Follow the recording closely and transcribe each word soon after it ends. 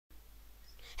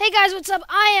Hey guys, what's up?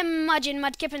 I am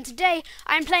Mudkip, and today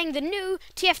I'm playing the new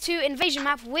TF2 invasion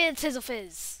map with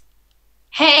TizzleFizz.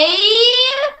 Hey!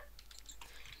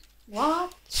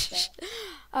 What? Okay.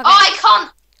 Oh, I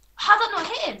can't! How did I not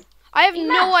hit him? I have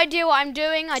no idea what I'm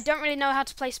doing. I don't really know how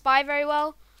to play Spy very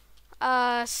well.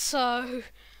 So...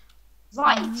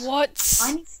 Right. What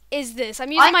is this?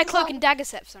 I'm using my cloak and dagger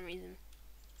set for some reason.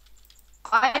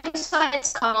 I decided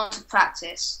to come on to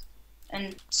practice.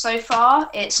 And so far,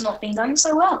 it's not been done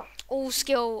so well. All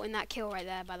skill in that kill right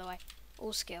there, by the way.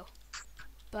 All skill.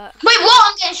 But wait,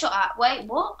 what? I'm getting shot at. Wait,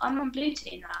 what? I'm on blue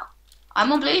team now.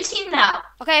 I'm on blue team now.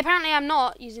 Okay, apparently I'm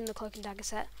not using the cloak and dagger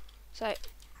set. So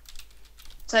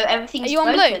everything's Are you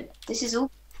on broken. blue? This is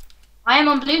all. I am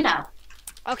on blue now.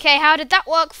 Okay, how did that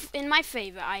work in my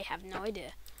favor? I have no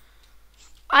idea.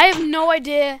 I have no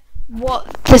idea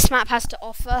what this map has to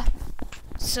offer.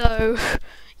 So,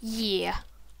 yeah.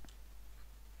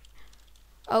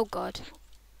 Oh god.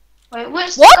 Wait,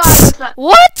 what's what? That?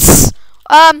 What?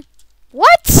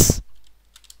 What?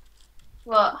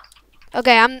 What?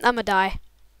 Okay, I'm gonna die.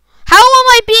 How am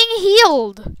I being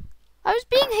healed? I was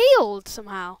being healed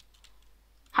somehow.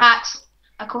 Hacks.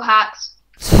 I call hacks.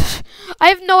 I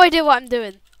have no idea what I'm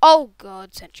doing. Oh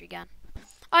god, sentry gun.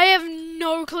 I have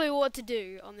no clue what to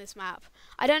do on this map.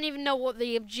 I don't even know what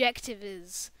the objective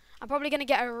is. I'm probably gonna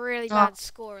get a really bad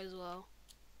score as well.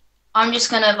 I'm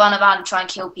just gonna run about and try and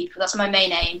kill people. That's my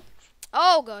main aim.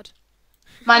 Oh god.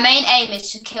 My main aim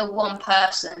is to kill one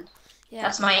person. Yeah.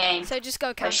 That's my aim. So just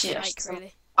go Counter Strike,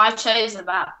 really. I chose the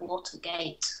map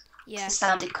Watergate. Yeah. It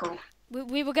sounded cool.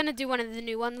 We were gonna do one of the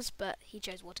new ones, but he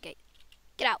chose Watergate.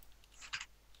 Get out.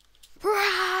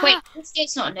 Wait,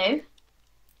 Watergate's not new.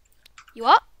 You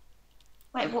what?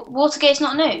 Wait, Watergate's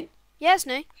not new? Yeah, it's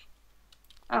new.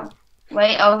 Oh.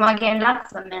 Wait, oh, am I getting lag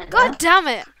for a minute? God damn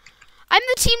it. I'm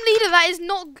the team leader.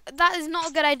 That is not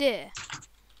a good idea.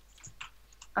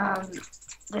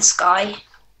 This guy.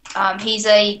 He's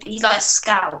like a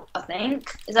scout, I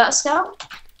think. Is that a scout?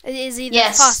 Is he the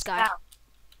fast guy? Scout.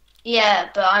 Yeah,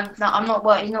 but he's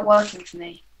not working for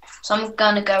me. So I'm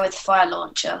gonna go with fire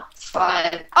launcher.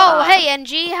 Oh, hey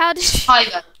NG, how did you...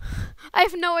 I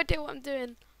have no idea what I'm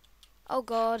doing. Oh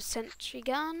god, sentry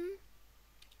gun.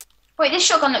 Wait, this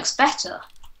shotgun looks better.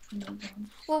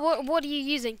 Well, what are you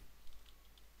using?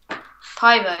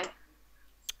 Pyro.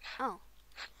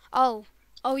 Oh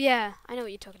yeah, I know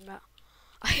what you're talking about.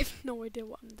 I have no idea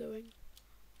what I'm doing.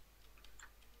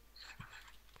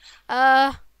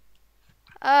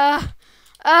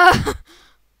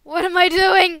 What am I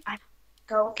doing?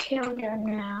 Go kill them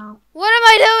now. What am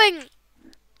I doing?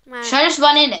 Man. Should I just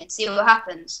run in it and see what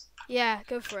happens? Yeah,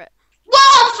 go for it.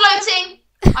 Whoa, I'm floating!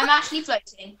 I'm actually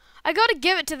floating. I gotta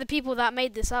give it to the people that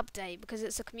made this update because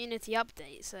it's a community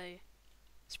update, so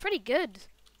it's pretty good.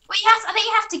 Well, I think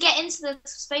you have to get into the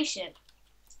spaceship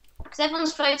because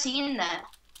everyone's floating in there.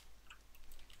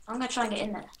 I'm gonna try and get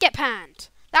in there. Get panned.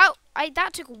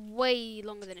 That took way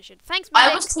longer than it should. Thanks,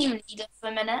 Mike. I was team leader for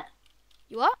a minute.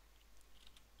 You what?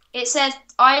 It says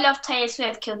I love Taylor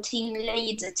Swift killed team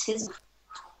leader Tizzle.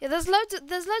 Yeah, there's loads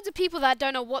of people that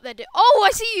don't know what they're doing. Oh,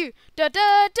 I see you. Da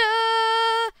da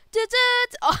da da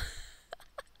da. Oh.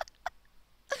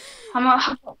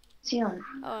 What's he on?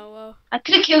 Oh well. I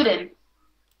could have killed him.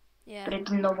 Yeah. But it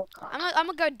didn't know what. I'm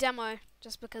gonna go demo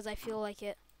just because I feel like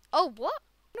it. Oh what?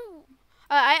 No.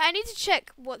 I need to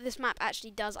check what this map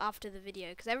actually does after the video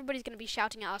because everybody's gonna be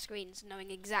shouting at our screens,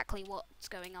 knowing exactly what's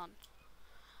going on.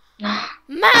 Man!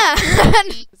 I'm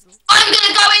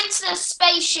gonna go into the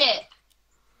spaceship.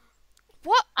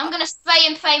 What? I'm gonna spray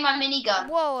and pray my minigun.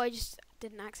 Whoa! I just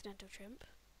did an accidental trimp.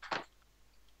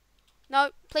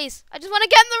 No, please! I just want to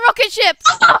get in the rocket ship.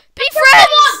 Be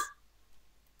friends.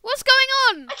 What's going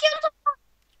on? I killed him.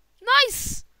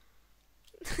 Nice.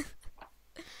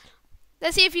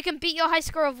 Let's see if you can beat your high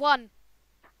score of 1.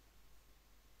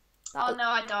 Oh no,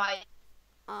 I died.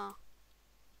 Oh,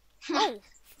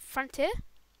 Frontier?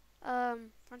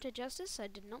 Frontier Justice? I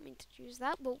did not mean to choose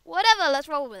that, but whatever, let's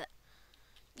roll with it.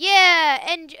 Yeah,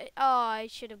 oh, I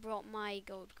should have brought my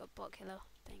gold bot killer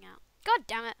thing out. God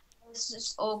damn it. There's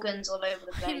just organs all over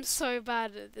the place. I'm so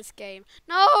bad at this game.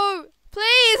 No!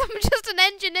 Please, I'm just an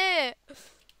engineer.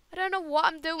 I don't know what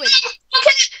I'm doing.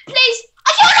 Please!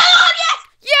 I killed him!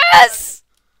 Yes! Yes!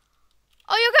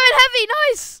 Oh, you're going heavy.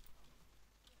 Nice.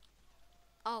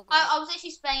 Oh, God. I was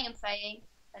actually spraying and praying,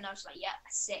 and I was like, yeah,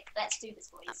 sick. Let's do this,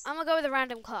 boys. I'm going to go with a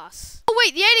random class. Oh,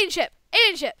 wait, the alien ship.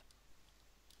 Alien ship.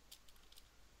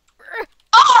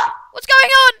 Oh! What's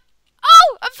going on?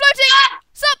 Oh, I'm floating.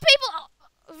 Sup, people? Oh,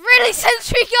 really,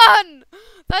 sentry gun.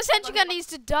 That sentry gun needs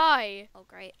to die. Oh,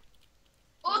 great.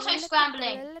 Auto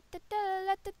scrambling.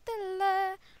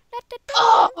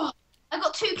 Oh, Oh, I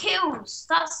got 2 kills.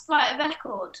 That's like a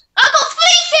record. I got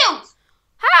 3 kills.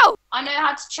 How? I know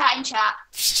how to chat in chat.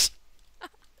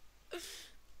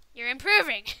 You're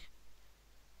improving.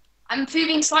 I'm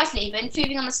improving slightly, but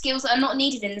improving on the skills that are not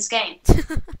needed in this game. Wait,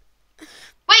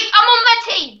 I'm on red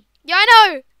team. Yeah, I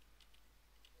know.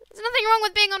 There's nothing wrong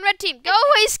with being on red team. Go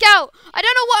away, Scout. I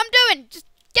don't know what I'm doing. Just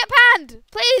get panned,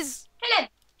 please. Kill him.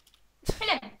 Kill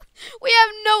him. We have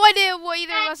no idea what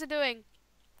either of us are doing.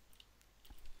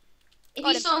 If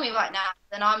you saw me right now,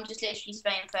 then I'm just literally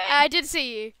spraying foam. I did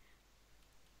see you.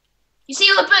 You see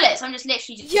all the bullets? I'm just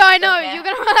literally just. Yeah, I know. You're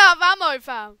gonna run out of ammo,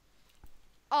 fam.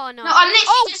 Oh no. No, I'm literally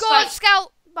oh just God, like,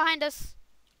 Scout behind us.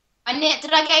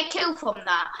 Did I get a kill from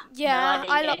that? Yeah,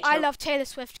 No, I love Taylor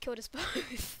Swift killed us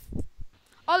both.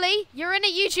 Ollie, you're in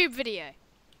a YouTube video.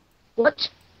 What?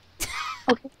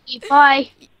 Okay,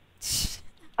 bye.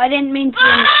 I didn't mean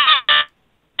to.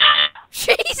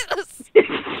 Jesus.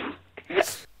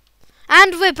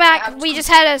 And we're back. We just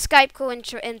had a Skype call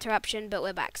interruption, but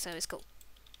we're back, so it's cool.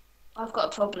 I've got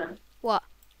a problem. What?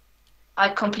 I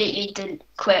completely did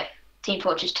quit Team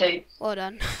Fortress 2. Well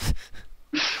done.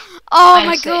 Oh I'm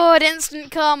my sick. God,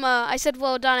 instant karma. I said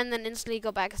well done and then instantly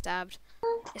got backstabbed.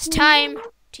 It's time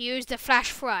to use the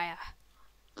flash fryer.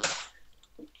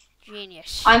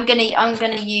 Genius. I'm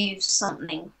gonna use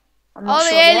something. I'm not Oh, the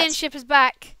sure alien yet. ship is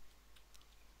back.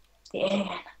 The alien.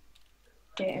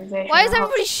 Why is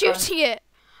everybody shooting it?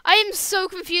 I am so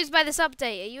confused by this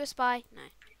update. Are you a spy? No.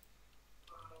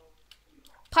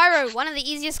 Pyro, one of the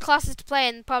easiest classes to play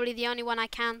and probably the only one I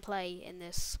can play in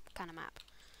this kind of map.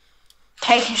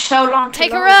 Taking so long.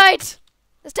 Take a ride!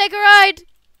 Let's take a ride!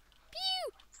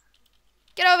 Pew!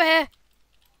 Get over here.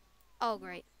 Oh,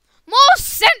 great. More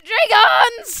sentry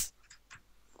guns!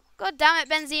 God damn it,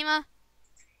 Benzema.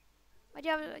 Why'd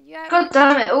you have... God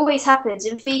damn it! Always happens.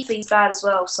 In FIFA, he's bad as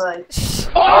well. So.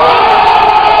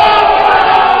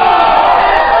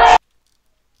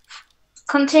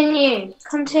 Continue.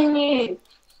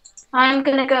 I'm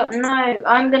gonna go. No,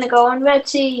 I'm gonna go on red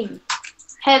team.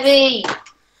 Heavy.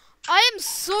 I am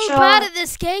so Sure. bad at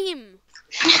this game.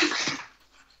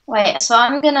 Wait. So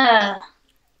I'm gonna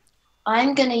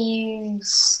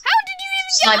use. How did you even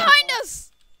get Sniper. behind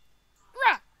us?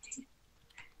 Rah.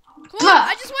 Come on, Rah.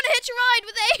 I just want to hitch a ride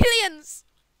with the aliens.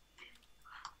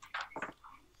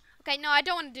 Okay, no, I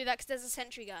don't want to do that because there's a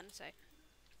sentry gun, so.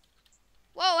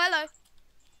 Whoa, hello.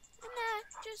 Nah,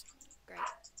 just great.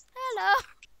 Hello.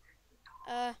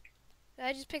 Did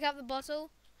I just pick up the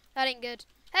bottle? That ain't good.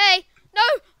 Hey, no!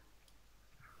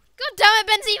 God damn it,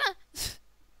 Benzema!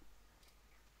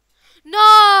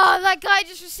 No, that guy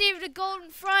just received a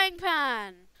golden frying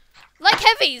pan. Like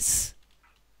heavies.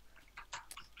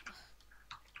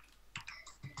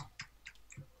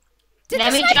 Did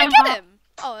Let the me sniper jump get up. him?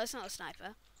 Oh, that's not a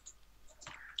sniper.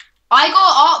 I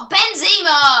got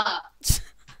Benzema.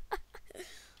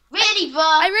 Really, bro?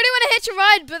 I really want to hitch a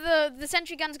ride, but the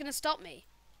sentry gun's gonna stop me.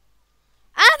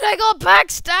 And I got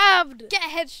backstabbed! Get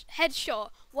a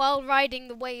headshot while riding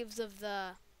the waves of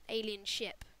the alien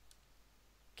ship.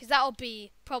 Because that'll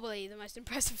be probably the most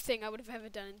impressive thing I would have ever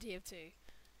done in TF2.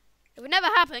 It would never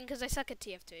happen because I suck at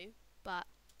TF2, but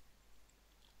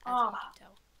as you can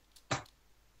tell.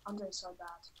 I'm doing so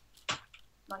bad.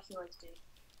 Like you always do.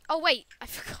 Oh wait, I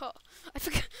forgot.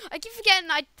 I keep forgetting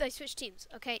I switched teams.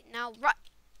 Okay, now right.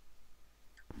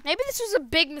 Maybe this was a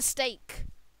big mistake.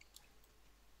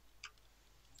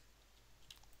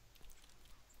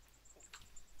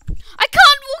 I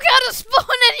can't walk out of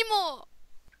spawn anymore.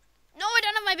 No, I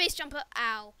don't have my base jumper.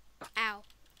 Ow. Ow.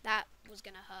 That was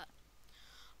gonna hurt.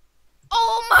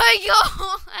 Oh my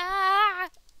god. Ah.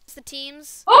 It's the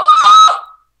teams. Oh!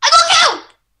 I got a kill!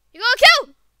 You got a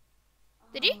kill.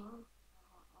 Did you?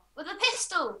 With a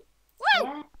pistol. Whoa.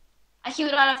 Yeah. I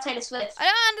killed out of Taylor Swift. I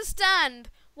don't understand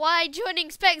why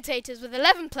joining spectators with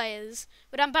 11 players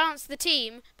would unbalance the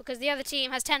team because the other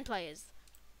team has 10 players.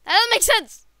 That doesn't make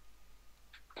sense.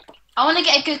 I want to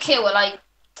get a good kill.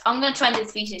 I'm going to try and do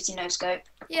 360 no scope.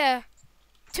 Yeah.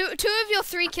 Two of your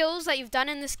 3 kills that you've done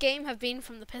in this game have been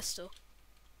from the pistol.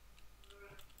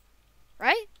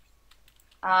 Right?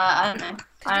 I don't know.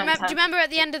 Do you remember at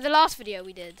the end of the last video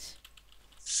we did?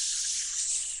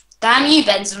 Damn you,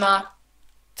 Benzema.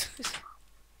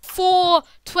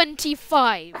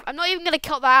 425. I'm not even going to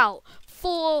cut that out.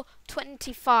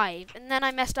 425. And then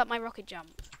I messed up my rocket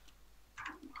jump.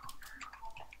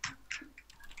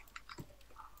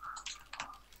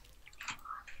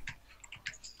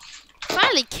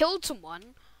 Finally killed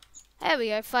someone. There we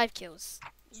go, 5 kills.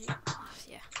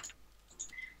 Yeah.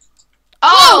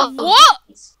 Oh! Whoa, what?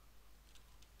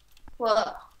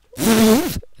 What?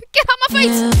 Get out my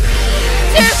face!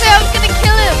 Seriously, I was gonna